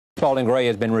Spalding Gray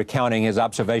has been recounting his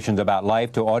observations about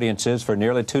life to audiences for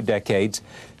nearly 2 decades.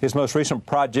 His most recent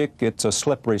project, It's a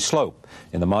Slippery Slope.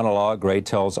 In the monologue, Gray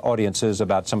tells audiences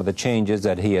about some of the changes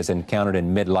that he has encountered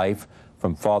in midlife,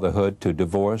 from fatherhood to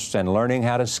divorce and learning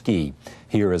how to ski.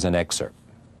 Here is an excerpt.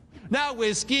 Now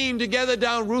we're skiing together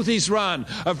down Ruthie's Run,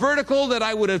 a vertical that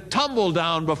I would have tumbled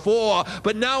down before,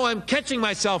 but now I'm catching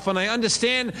myself and I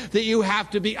understand that you have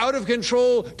to be out of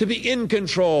control to be in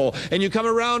control. And you come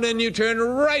around and you turn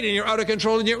right and you're out of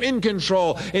control and you're in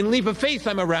control. In Leap of Faith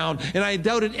I'm around and I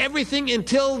doubted everything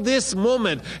until this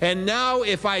moment. And now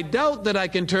if I doubt that I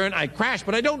can turn, I crash,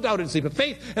 but I don't doubt it. It's Leap of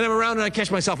Faith and I'm around and I catch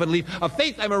myself in Leap of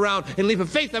Faith I'm around. In Leap of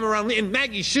Faith I'm around and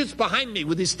Maggie shoots behind me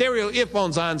with these stereo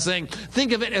earphones on saying,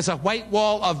 think of it as a white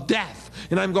wall of death.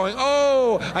 And I'm going,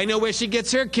 oh, I know where she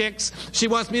gets her kicks. She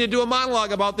wants me to do a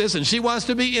monologue about this, and she wants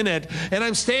to be in it. And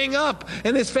I'm staying up,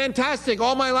 and it's fantastic.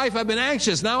 All my life I've been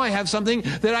anxious. Now I have something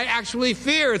that I actually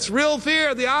fear. It's real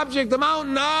fear, the object, the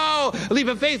mountain. No, a leap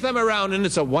of faith I'm around, and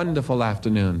it's a wonderful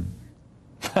afternoon.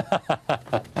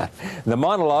 The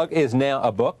monologue is now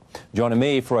a book. Joining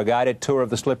me for a guided tour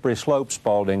of the slippery slope,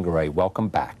 Spalding Gray. Welcome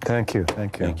back. Thank you.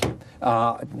 Thank you. Thank you.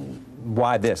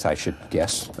 Why this, I should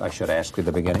guess. I should ask at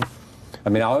the beginning. I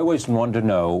mean, I always wanted to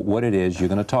know what it is you're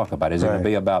going to talk about. Is it going to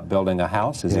be about building a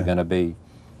house? Is it going to be...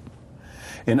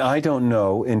 And I don't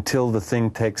know until the thing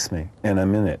takes me and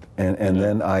I'm in it. And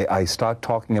then I start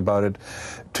talking about it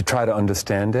to try to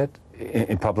understand it.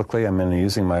 Publicly, I'm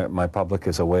using my public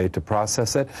as a way to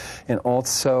process it. And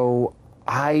also,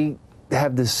 I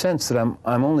have this sense that I'm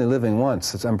only living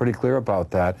once. I'm pretty clear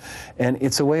about that. And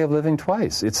it's a way of living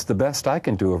twice. It's the best I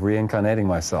can do of reincarnating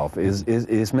myself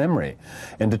is memory.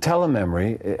 And to tell a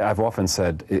memory, I've often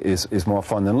said, is more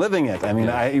fun than living it. I mean,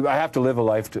 I have to live a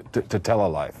life to tell a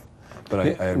life.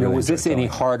 But I really was this any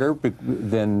harder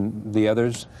than the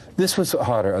others? This was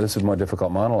harder. This is a more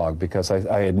difficult monologue because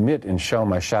I admit and show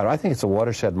my shadow. I think it's a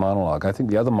watershed monologue. I think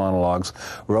the other monologues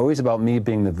were always about me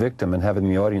being the victim and having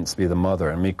the audience be the mother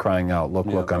and me crying out, look,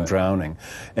 look, I'm drowning.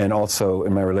 And also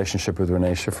in my relationship with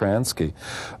Renee Shafransky,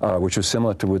 which was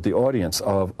similar to with the audience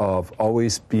of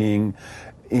always being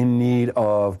in need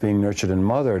of being nurtured and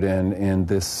mothered, and in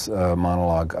this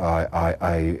monologue,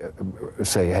 I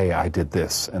say, hey, I did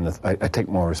this, and I take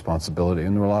more responsibility.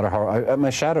 And there were a lot of horror. My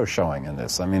shadow's showing in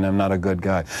this. I mean, I'm not a good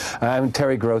guy.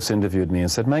 Terry Gross interviewed me and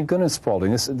said, my goodness,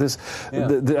 Spalding,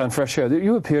 on Fresh Air,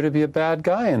 you appear to be a bad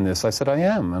guy in this. I said, I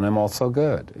am, and I'm also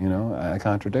good. You know, I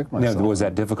contradict myself. Now, was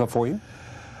that difficult for you?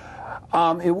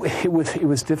 It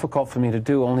was difficult for me to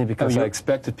do only because I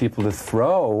expected people to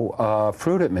throw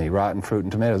fruit at me, rotten fruit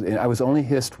and tomatoes. I was only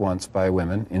hissed once by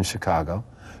women in Chicago.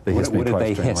 They hissed me twice. What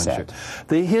did they hiss at?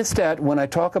 They hissed at when I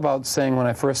talk about saying when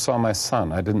I first saw my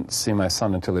son. I didn't see my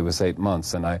son until he was 8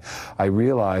 months, and I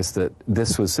realized that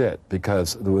this was it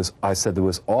because I said there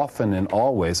was often and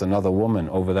always another woman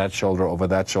over that shoulder, over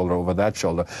that shoulder, over that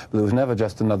shoulder, but there was never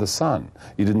just another son.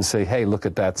 You didn't say, hey, look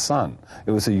at that son.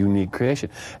 It was a unique creation.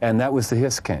 And that was the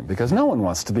hiss came, because no one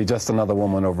wants to be just another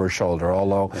woman over a shoulder,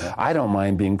 although I don't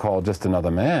mind being called just another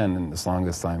man, and as long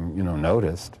as I'm,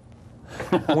 noticed.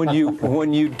 When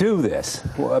you do this,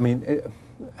 well, I mean,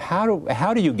 how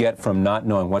do you get from not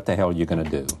knowing what the hell you're going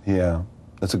to do? Yeah,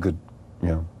 that's a good,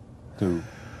 to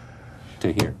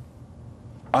here.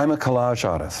 I'm a collage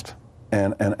artist,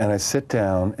 and I sit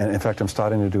down, and in fact, I'm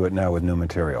starting to do it now with new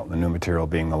material. The new material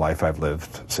being the life I've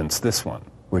lived since this one,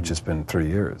 which has been 3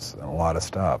 years, and a lot of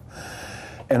stuff.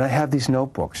 And I have these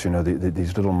notebooks,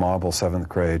 these little marble 7th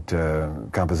grade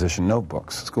composition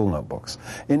notebooks, school notebooks.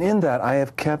 And in that, I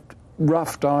have kept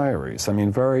rough diaries, I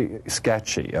mean, very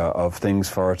sketchy, of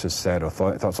things artists said or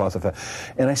thoughts of that.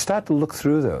 And I start to look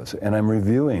through those, and I'm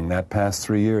reviewing that past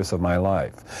 3 years of my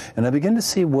life. And I begin to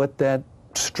see what that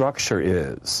structure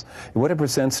is, what it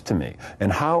presents to me,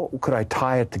 and how could I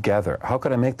tie it together? How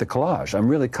could I make the collage? I'm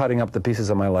really cutting up the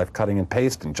pieces of my life, cutting and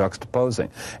pasting,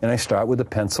 juxtaposing. And I start with a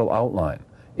pencil outline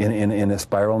in a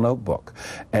spiral notebook.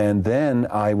 And then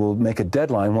I will make a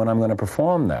deadline when I'm going to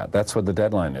perform that. That's what the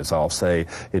deadline is. I'll say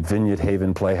at Vineyard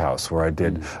Haven Playhouse, where I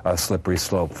did a slippery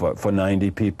slope for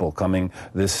 90 people coming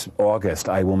this August.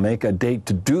 I will make a date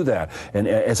to do that. And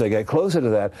as I get closer to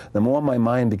that, the more my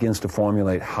mind begins to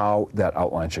formulate how that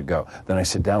outline should go. Then I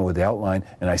sit down with the outline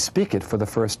and I speak it for the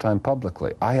first time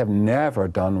publicly. I have never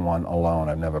done one alone.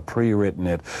 I've never pre-written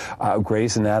it.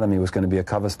 Grey's Anatomy was going to be a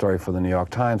cover story for the New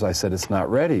York Times. I said, it's not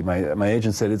ready. My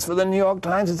agent said, it's for the New York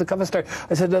Times, it's a cover story.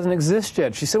 I said, it doesn't exist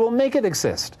yet. She said, well, make it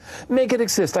exist. Make it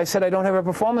exist. I said, I don't have a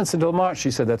performance until March.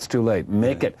 She said, that's too late.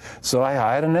 Make it. So I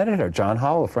hired an editor, John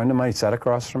Howell, a friend of mine. He sat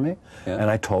across from me, and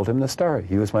I told him the story.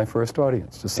 He was my first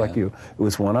audience, just like you. It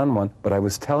was one-on-one, but I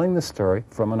was telling the story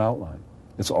from an outline.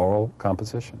 It's oral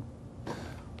composition.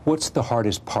 What's the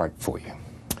hardest part for you?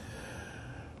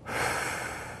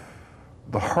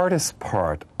 The hardest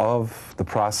part of the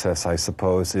process, I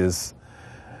suppose, is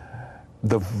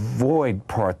the void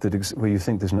part where you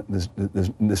think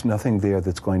there's nothing there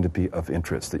that's going to be of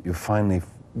interest, that you finally,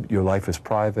 your life is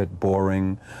private,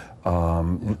 boring,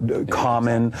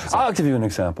 common. I'll give you an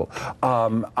example.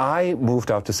 I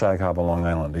moved out to Sag Harbor, Long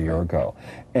Island a year ago,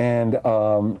 and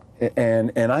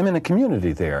I'm in a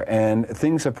community there, and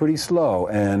things are pretty slow,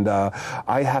 and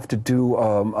I have to do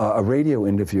a radio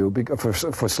interview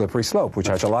for Slippery Slope, which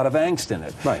has a lot of angst in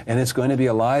it, right? And it's going to be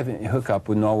a live hookup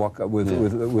with Norwalk,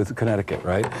 with Connecticut,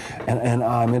 right? And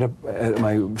I'm at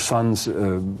my son's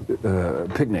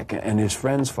picnic, and his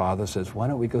friend's father says, "Why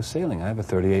don't we go sailing? I have a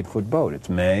 38-foot boat. It's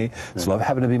May. It's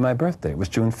happened to be my birthday. It was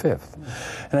June 5th."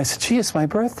 And I said, "Gee, it's my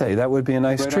birthday. That would be a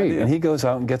nice treat." Idea. And he goes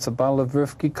out and gets a bottle of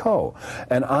Veuve Co.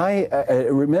 And I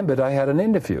remembered I had an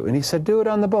interview, and he said, "Do it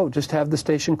on the boat. Just have the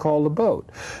station call the boat."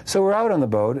 So we're out on the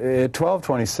boat at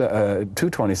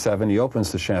 2:27. He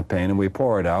opens the champagne, and we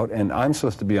pour it out, and I'm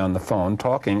supposed to be on the phone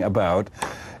talking about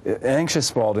anxious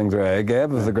Spalding Gray,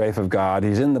 Gab of the Grace of God.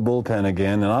 He's in the bullpen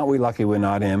again, and aren't we lucky we're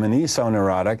not him? And he's so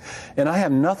neurotic, and I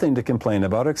have nothing to complain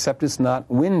about except it's not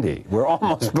windy. We're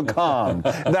almost becalmed.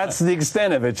 That's the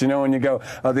extent of it. You know, when you go,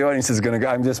 "Oh, the audience is going to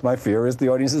go." My fear is the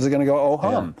audience is going to go, "Oh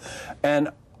hum," and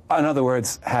in other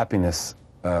words, happiness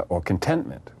or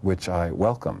contentment, which I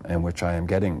welcome and which I am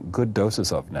getting good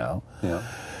doses of now,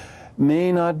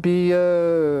 may not be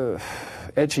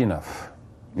edgy enough.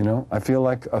 You know, I feel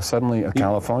like suddenly a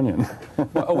Californian.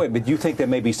 Well, oh wait, but you think there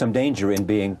may be some danger in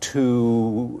being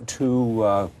too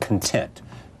content?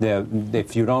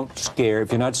 If you're not scared,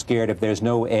 if there's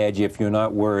no edge, if you're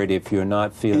not worried, if you're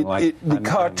not feeling the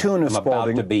cartoon of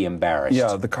Spalding, about to be embarrassed.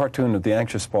 Yeah, the cartoon of the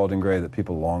anxious Spalding Gray that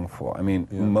people long for. I mean,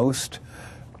 most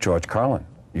George Carlin.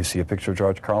 You see a picture of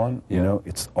George Carlin, you know,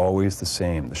 it's always the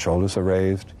same. The shoulders are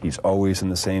raised. He's always in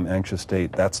the same anxious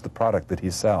state. That's the product that he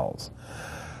sells.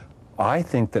 I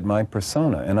think that my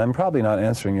persona, and I'm probably not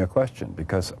answering your question,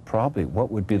 because probably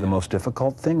what would be the most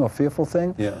difficult thing or fearful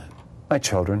thing? My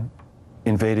children.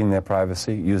 Invading their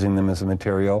privacy, using them as a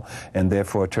material, and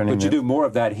therefore turning But you do more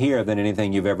of that here than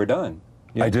anything you've ever done.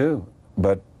 I do,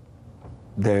 but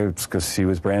because she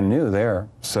was brand new there.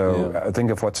 So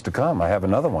think of what's to come. I have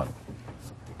another one.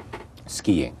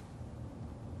 Skiing.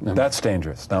 That's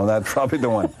dangerous. No, that's probably the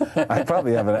one. I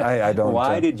probably haven't. I don't.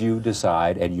 Why did you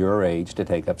decide at your age to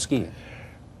take up skiing?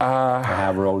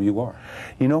 However old you are.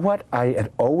 You know what? I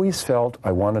had always felt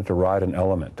I wanted to ride an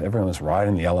element. Everyone's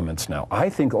riding the elements now. I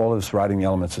think all of this riding the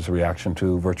elements is a reaction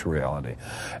to virtual reality.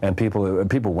 And people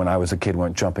when I was a kid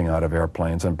went jumping out of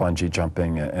airplanes and bungee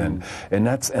jumping and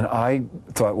I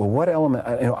thought, well, what element?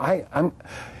 You know, I'm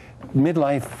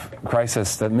midlife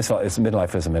crisis.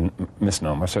 Midlife is a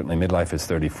misnomer. Certainly, midlife is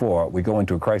 34. We go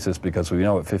into a crisis because we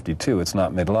know at 52 it's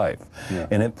not midlife.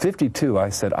 And at 52, I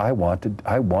said, I wanted.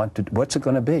 What's it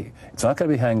going to be? It's not going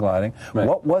to be hang gliding. Right.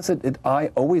 What was it I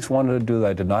always wanted to do that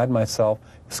I denied myself?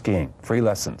 Skiing, free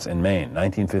lessons in Maine,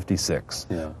 1956.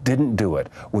 Didn't do it.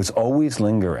 Was always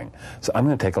lingering. So I'm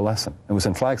going to take a lesson. It was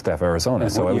in Flagstaff, Arizona.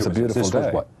 So it was a beautiful day.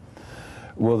 Was what?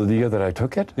 Well, the year that I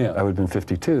took it, I would have been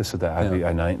 52, so that I'd be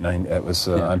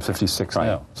I'm 56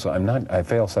 now. So I'm not. I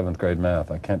fail 7th grade math.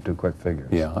 I can't do quick figures.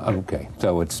 Yeah. Okay.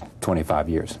 So it's 25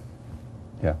 years.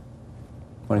 Yeah.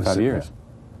 25 years.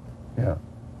 Yeah.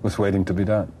 Was waiting to be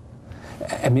done.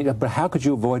 I mean, but how could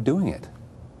you avoid doing it?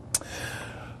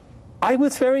 I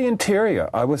was very interior.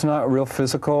 I was not real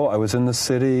physical. I was in the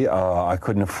city. I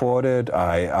couldn't afford it.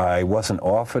 I wasn't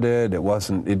offered it.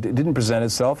 It didn't present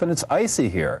itself, and it's icy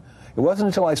here. It wasn't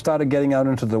until I started getting out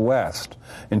into the West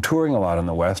and touring a lot in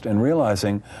the West and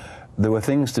realizing there were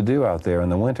things to do out there in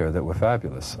the winter that were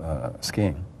fabulous.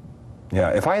 Skiing.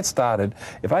 Yeah, if I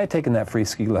had taken that free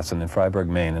ski lesson in Freiburg,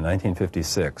 Maine in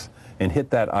 1956 and hit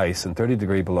that ice in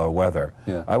 30-degree below weather,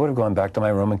 I would have gone back to my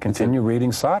room and continued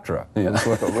reading Sartre. That's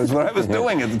what I was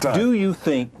doing at the time. Do you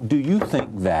think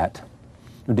that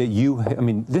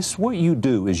what you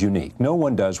do is unique. No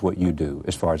one does what you do,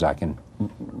 as far as I can.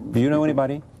 Do you know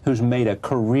anybody who's made a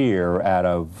career out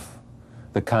of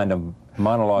the kind of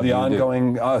monologue the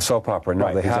ongoing soap opera? No,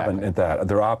 right, they haven't at that.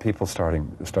 There are people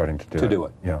starting to do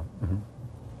it. Yeah.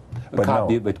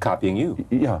 Mm-hmm. But copying you.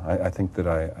 Yeah, I think that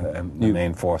I am the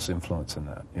main force influence in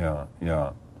that.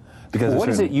 Yeah. Because what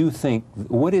is it you think?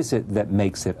 What is it that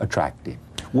makes it attractive?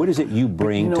 What is it you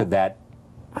bring to that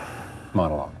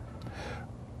monologue?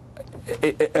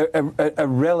 A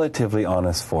relatively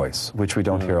honest voice, which we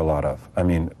don't hear a lot of. I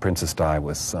mean, Princess Di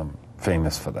was some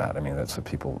famous for that. I mean, that's what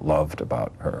people loved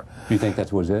about her. You think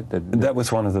that was it? That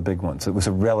was one of the big ones. It was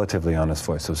a relatively honest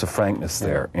voice. There was a frankness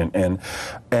there, and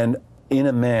in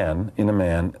a man,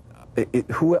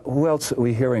 who else are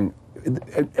we hearing?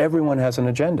 Everyone has an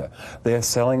agenda. They're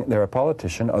a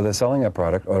politician, or they're selling a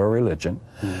product or a religion.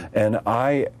 And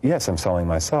yes, I'm selling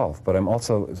myself, but I'm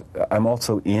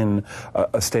also in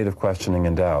a state of questioning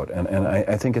and doubt. And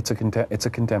I think it's a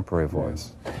contemporary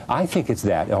voice. I think it's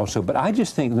that also, but I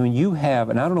just think when you have,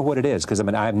 and I don't know what it is, because I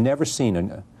mean I've never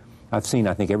seen I've seen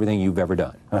I think everything you've ever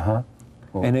done. Well,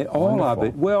 and all of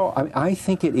it. Well, I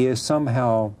think it is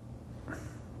somehow.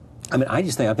 I mean, I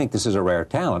think this is a rare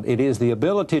talent. It is the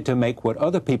ability to make what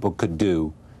other people could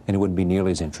do, and it wouldn't be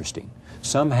nearly as interesting.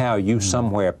 Somehow you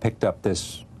somewhere picked up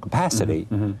this capacity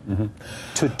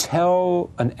to tell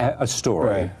a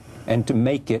story and to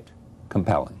make it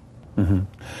compelling.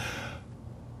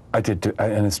 I did,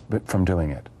 and it's from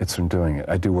doing it. It's from doing it.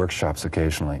 I do workshops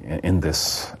occasionally in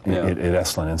this, at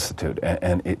Esalen Institute,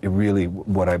 and it really,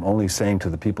 what I'm only saying to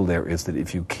the people there is that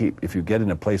if you get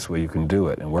in a place where you can do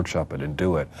it and workshop it and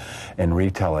do it and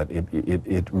retell it,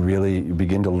 it really, you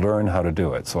begin to learn how to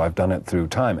do it. So I've done it through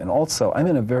time, and also I'm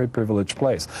in a very privileged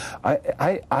place.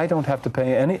 I don't have to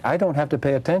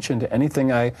pay attention to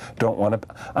anything I don't want to.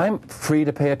 I'm free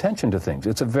to pay attention to things.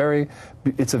 It's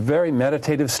a very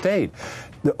meditative state.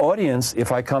 The audience,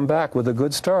 if I come back with a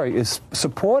good story, is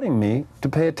supporting me to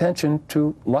pay attention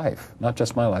to life, not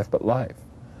just my life, but life,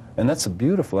 and that's a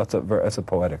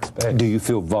poetic space. Do you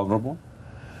feel vulnerable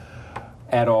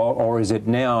at all, or is it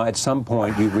now at some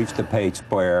point you've reached the page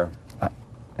where?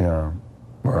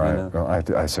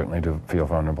 I certainly do feel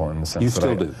vulnerable in the sense you that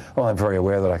still do. Well, I'm very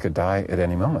aware that I could die at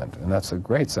any moment, and that's a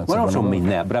great sense. Well, of I don't vulnerability. mean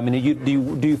that, but I mean,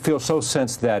 do you feel so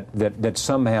sense that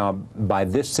somehow by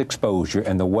this exposure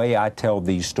and the way I tell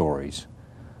these stories,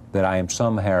 that I am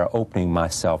somehow opening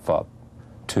myself up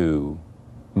to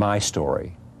my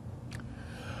story?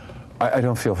 I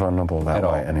don't feel vulnerable that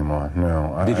way anymore.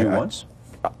 No. Did you once?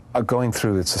 Going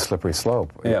through, it's a slippery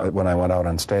slope. When I went out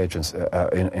on stage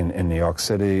in New York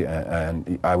City,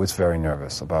 and I was very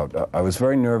nervous about. I was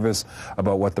very nervous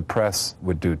about what the press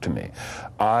would do to me.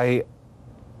 I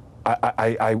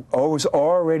was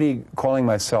already calling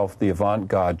myself the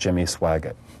avant-garde Jimmy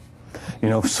Swaggart. You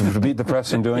know, to beat the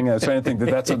press in doing it. I was trying to think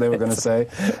that's what they were going to say.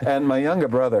 And my younger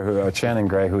brother, Spalding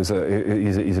Gray, he's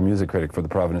a music critic for the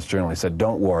Providence Journal, he said,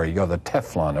 "Don't worry, you're the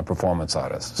Teflon of performance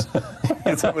artists."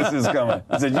 That was his comment.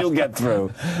 He said, "You'll get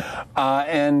through."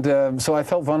 So I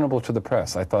felt vulnerable to the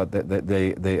press. I thought that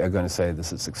they are going to say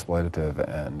this is exploitative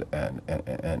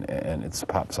and it's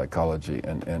pop psychology.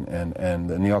 And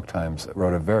the New York Times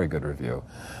wrote a very good review.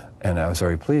 And I was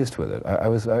very pleased with it. I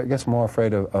was, I guess, more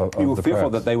afraid of you were the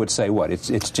fearful press. that they would say what?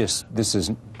 It's just this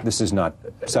is not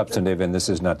substantive and this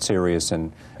is not serious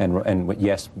and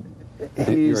yes,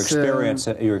 your experience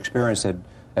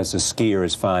as a skier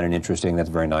is fine and interesting. That's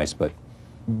very nice, but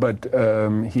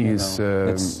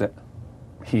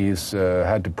he's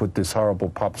had to put this horrible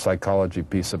pop psychology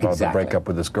piece about the breakup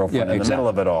with his girlfriend in the middle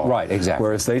of it all. Right, exactly.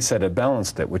 Whereas they said it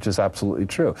balanced it, which is absolutely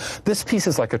true. This piece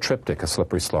is like a triptych, a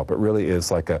slippery slope. It really is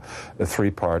like a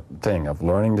three-part thing of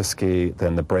learning to ski,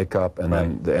 then the breakup, and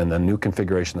then the new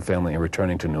configuration of the family and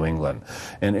returning to New England.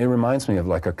 And it reminds me of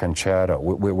like a concerto.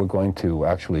 We're going to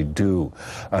actually do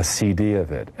a CD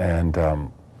of it, and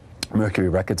Mercury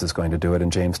Records is going to do it,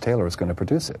 and James Taylor is going to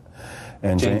produce it.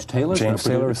 And James Taylor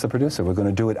is the producer. We're going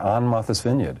to do it on Martha's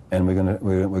Vineyard, and we're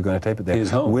going to tape it there.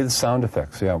 His home. With sound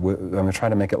effects. Yeah, I'm going to try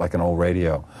to make it like an old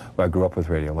radio. I grew up with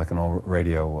radio, like an old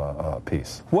radio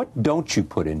piece. What don't you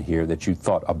put in here that you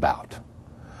thought about?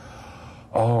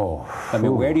 Oh, I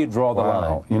mean, where do you draw the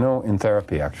line? You know, in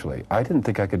therapy, actually, I didn't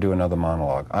think I could do another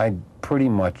monologue. I pretty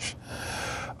much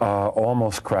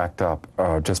almost cracked up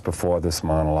just before this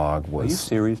monologue was. Are you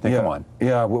serious? Now, come on.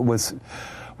 Yeah,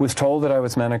 was told that I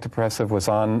was manic depressive, was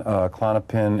on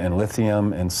Klonopin and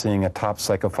lithium, and seeing a top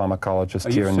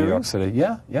psychopharmacologist here in New York City.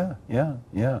 Yeah.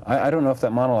 I don't know if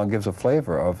that monologue gives a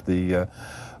flavor of the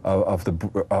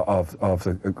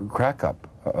crack up,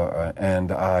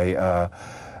 and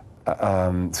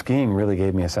skiing really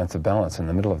gave me a sense of balance in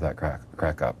the middle of that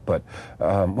crack up. But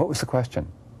what was the question?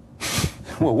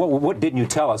 Well, what didn't you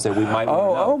tell us that we might want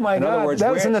to know? Oh, my God.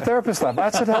 That was in the therapist lab.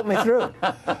 That's what helped me through.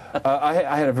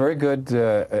 I had a very good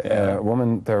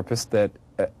woman therapist that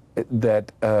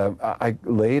I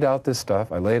laid out this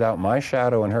stuff. I laid out my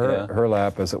shadow in her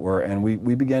lap, as it were, and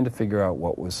we began to figure out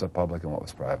what was public and what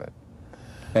was private.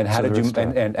 And how did you?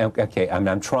 Okay,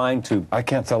 I'm trying to. I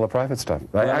can't tell the private stuff.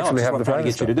 I actually have the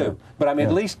private stuff. To get you to do. But I mean,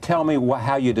 at least tell me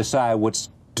how you decide what's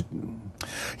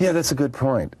Yeah, that's a good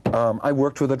point. I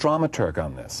worked with a dramaturg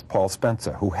on this, Paul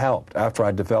Spencer, who helped after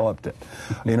I developed it.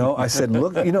 You know, I said,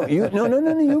 look, you know,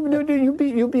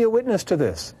 you be a witness to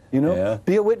this. You know, Yeah.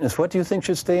 be a witness. What do you think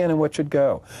should stay in and what should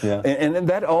go? Yeah. And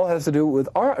that all has to do with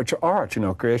art, you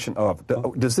know, creation of.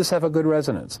 Does this have a good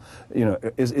resonance? You know,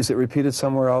 is it repeated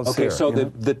somewhere else? Okay, here, so you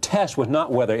know? the test was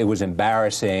not whether it was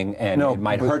embarrassing and No, it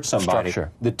might but hurt somebody.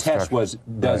 structure. The test Structure. was,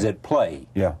 does Right. it play?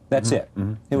 Yeah. That's it.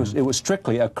 It was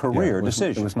strictly a career it was,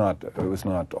 decision. It was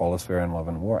not All Is Fair in Love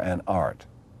and War and art.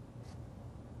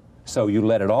 So you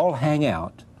let it all hang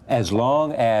out as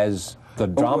long as the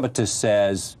dramatist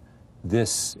says,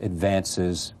 this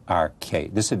advances our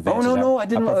case. This Oh, advances no, our, I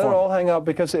didn't our let it all performance. hang out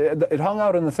because it hung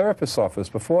out in the therapist's office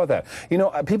before that. You know,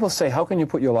 people say, how can you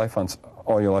put your life on,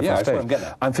 all your life Yeah, on that's stage? what I'm getting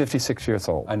at. I'm 56 years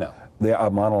old. I know. The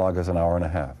monologue is an hour and a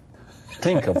half.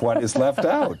 Think of what is left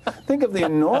out. Think of the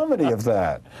enormity of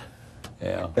that.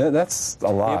 Yeah. That's a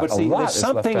lot. Yeah, but see, a lot there's is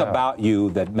left something out. about you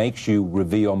that makes you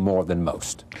reveal more than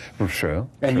most. True.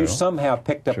 And true. you somehow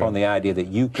picked up True. on the idea that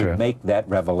you could True. make that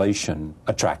revelation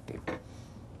attractive.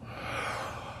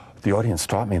 The audience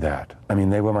taught me that. I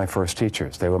mean, they were my first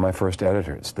teachers. They were my first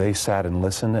editors. They sat and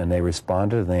listened, and they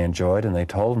responded, and they enjoyed, and they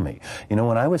told me. You know,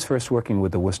 when I was first working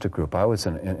with the Worcester Group, I was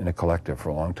in a collective for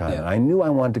a long time, and I knew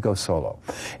I wanted to go solo.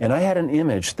 And I had an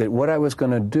image that what I was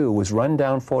going to do was run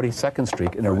down 42nd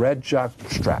Street in a red jock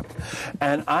strap.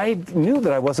 And I knew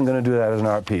that I wasn't going to do that as an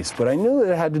art piece, but I knew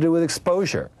that it had to do with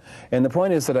exposure. And the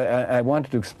point is that I wanted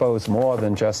to expose more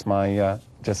than just my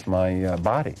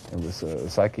body. It was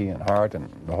psyche and heart and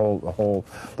the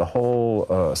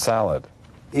whole salad.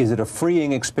 Is it a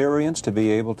freeing experience to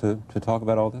be able to talk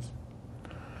about all this?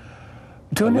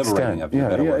 To an liberating extent, of you,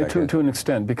 better word, I guess. to an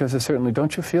extent, because it certainly,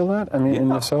 don't you feel that? I mean, in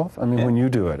Yeah. yourself? I mean, Yeah. when you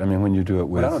do it. I mean, when you do it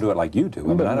with. But I don't do it like you do. I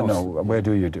mean, But I don't no, where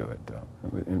do you do it?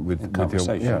 With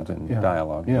conversations your, and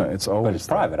dialogue. Yeah, it's always. But it's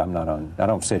private. I'm not on. I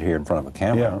don't sit here in front of a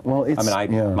camera. Yeah, well, it's. I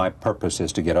mean, yeah. my purpose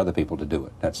is to get other people to do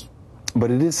it. That's.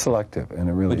 But it is selective, and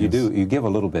it really. But you is. do. You give a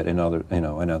little bit. In other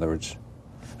words,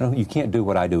 you can't do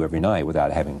what I do every night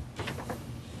without having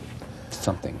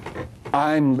something.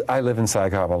 I live in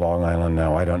Sag Harbor, Long Island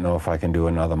now. I don't know if I can do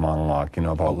another monologue,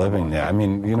 about living there. I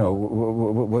mean,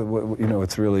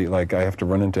 it's really like I have to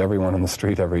run into everyone on the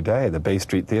street every day. The Bay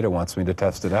Street Theater wants me to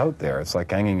test it out there. It's like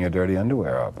hanging your dirty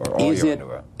underwear up, or all your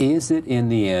underwear. Is it in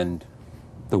the end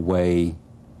the way?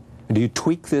 Do you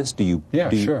tweak this? Do you? Yeah,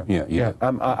 do you, sure. Yeah.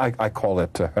 I call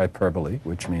it hyperbole,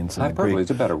 which means in Hyperbole Greek,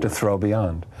 is a better word. to throw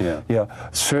beyond. Yeah.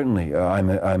 Certainly. I'm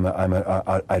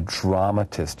a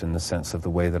dramatist in the sense of the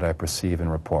way that I perceive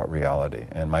and report reality.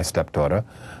 And my stepdaughter,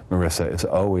 Marissa, is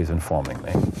always informing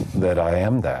me that I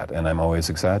am that, and I'm always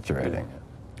exaggerating.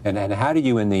 And how do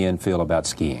you, in the end, feel about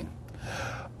skiing?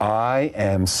 I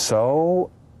am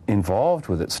so involved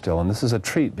with it still, and this is a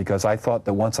treat because I thought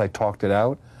that once I talked it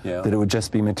out, that it would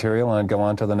just be material and I'd go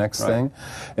on to the next thing.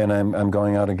 And I'm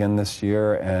going out again this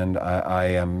year, and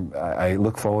I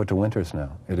look forward to winters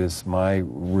now. It is my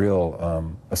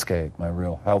real escape, my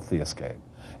real healthy escape.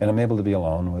 And I'm able to be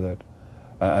alone with it.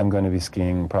 I'm going to be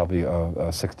skiing probably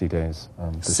 60 days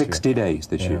this 60 year. days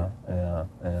this year.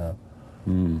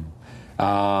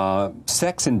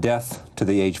 Sex and Death to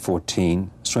the age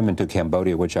 14, Swimming to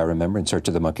Cambodia, which I remember, In Search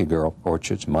of the Monkey Girl,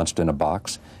 Orchids, Monster in a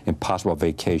Box, Impossible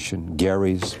Vacation,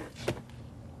 Gary's,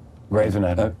 Grey's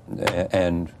Anatomy.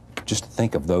 and just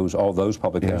think of all those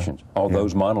publications,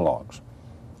 those monologues,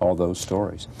 all those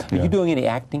stories. Are you doing any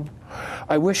acting?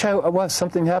 I wish I was.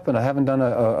 Something happened. I haven't done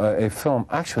a film.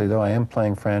 Actually, though, I am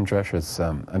playing Fran Drescher's,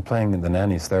 I'm playing the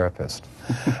nanny's therapist.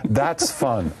 That's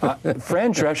fun.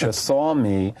 Fran Drescher saw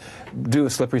me do a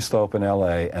slippery slope in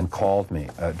L.A. and called me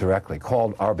directly,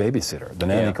 called our babysitter, the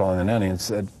nanny calling the nanny, and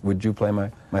said, would you play my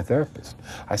therapist?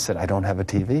 I said, I don't have a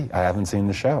TV. I haven't seen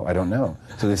the show. I don't know.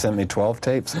 So they sent me 12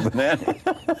 tapes of the nanny.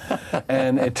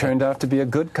 And it turned out to be a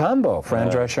good combo,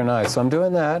 Fran Drescher and I. So I'm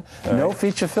doing that. No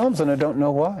feature films, and I don't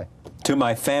know why. To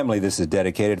my family, this is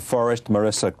dedicated. Forrest,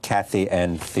 Marissa, Kathy,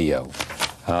 and Theo.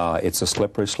 It's a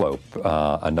slippery slope.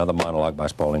 Another monologue by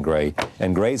Spalding Gray.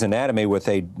 And Gray's Anatomy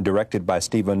directed by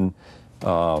Steven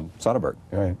Soderbergh.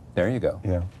 Right. There you go.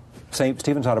 Yeah.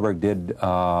 Steven Soderbergh did...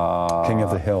 King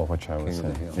of the Hill, which I was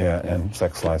in. Yeah, and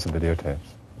Sex, Lies, and Videotapes.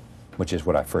 Which is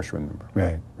what I first remember.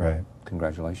 Right.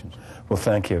 Congratulations. Well,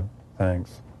 thank you.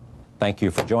 Thanks. Thank you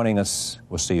for joining us.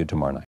 We'll see you tomorrow night.